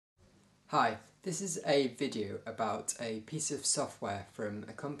Hi, this is a video about a piece of software from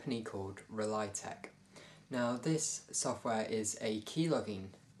a company called Relytec. Now this software is a keylogging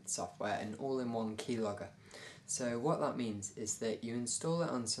software, an all-in-one keylogger. So what that means is that you install it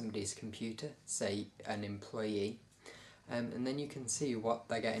on somebody's computer, say an employee, and then you can see what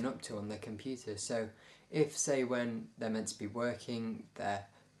they're getting up to on their computer. So if, say, when they're meant to be working, they're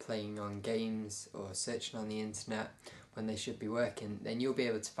playing on games or searching on the internet when they should be working, then you'll be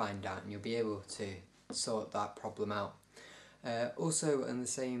able to find out and you'll be able to sort that problem out. Also, on the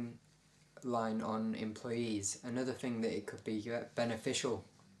same line on employees, another thing that it could be beneficial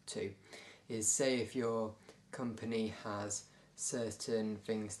to is, say, if your company has certain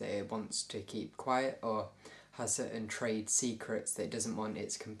things that it wants to keep quiet or has certain trade secrets that it doesn't want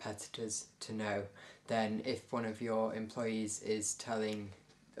its competitors to know, then if one of your employees is telling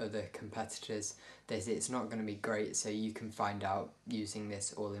other competitors that it's not going to be great, so you can find out using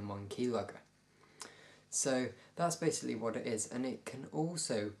this all-in-one keylogger. So that's basically what it is, and it can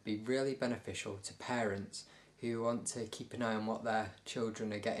also be really beneficial to parents who want to keep an eye on what their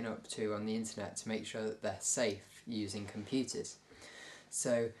children are getting up to on the internet to make sure that they're safe using computers.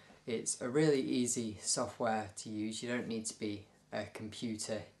 So it's a really easy software to use. You don't need to be a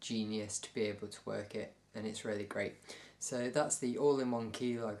computer genius to be able to work it, and it's really great. So that's the all-in-one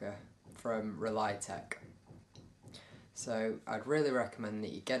keylogger from Relytec. So I'd really recommend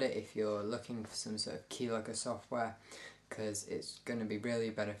that you get it if you're looking for some sort of keylogger software, because it's going to be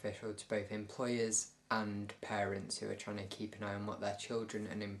really beneficial to both employers and parents who are trying to keep an eye on what their children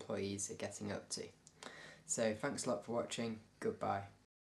and employees are getting up to. So thanks a lot for watching. Goodbye.